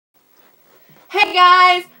Hey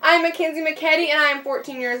guys, I'm Mackenzie McKetty and I am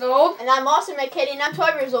 14 years old. And I'm Austin McKetty and I'm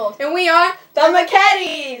 12 years old. And we are the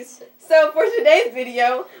McKettys! So for today's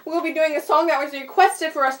video, we'll be doing a song that was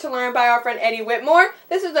requested for us to learn by our friend Eddie Whitmore.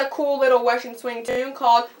 This is a cool little Western swing tune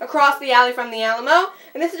called Across the Alley from the Alamo.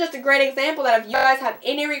 And this is just a great example that if you guys have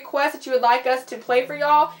any requests that you would like us to play for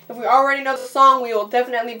y'all, if we already know the song, we will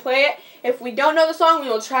definitely play it. If we don't know the song, we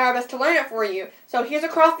will try our best to learn it for you. So here's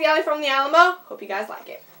Across the Alley from the Alamo. Hope you guys like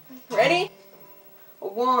it. Ready?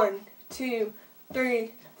 1, 2,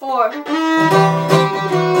 3, 4.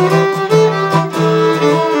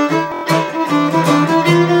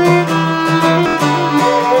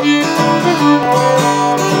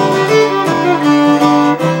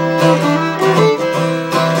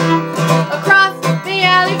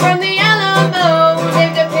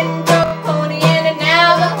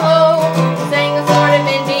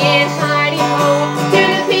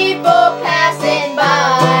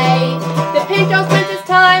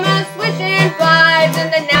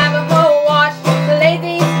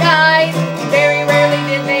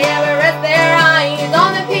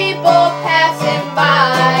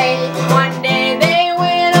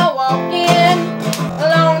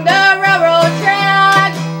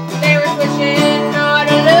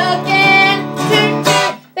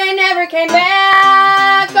 Came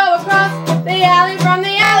back, go across the alley from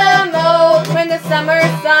the Alamo. When the summer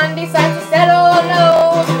sun decides to settle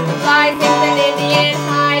low, flies into an Indian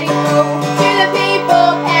hiding hole to the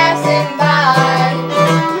people passing by.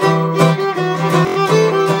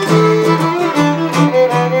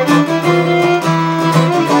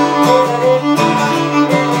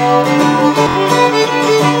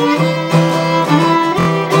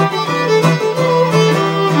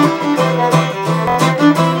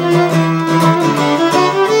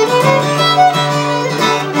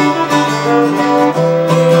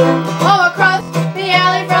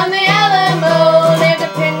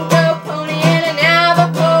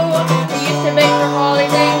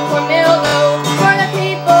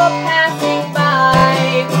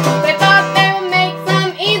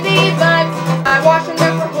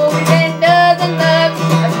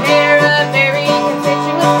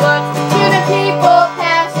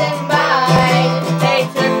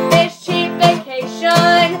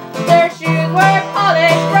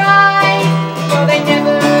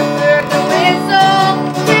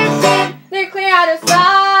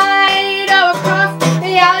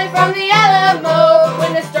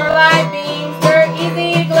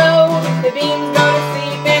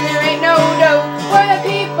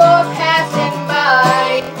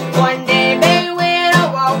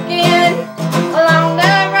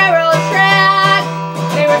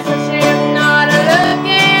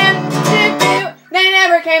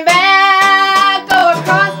 Came back, go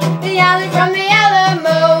across the alley from the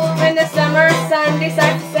Alamo. When the summer sun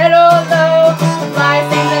decides to settle low, the fly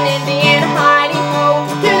sings an Indian hiding hole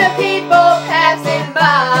to the people passing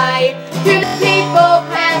by, to the people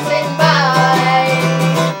passing by.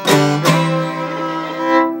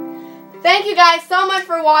 Thank you guys so much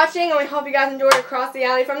for watching, and we hope you guys enjoyed Across the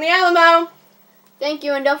Alley from the Alamo. Thank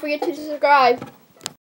you, and don't forget to subscribe.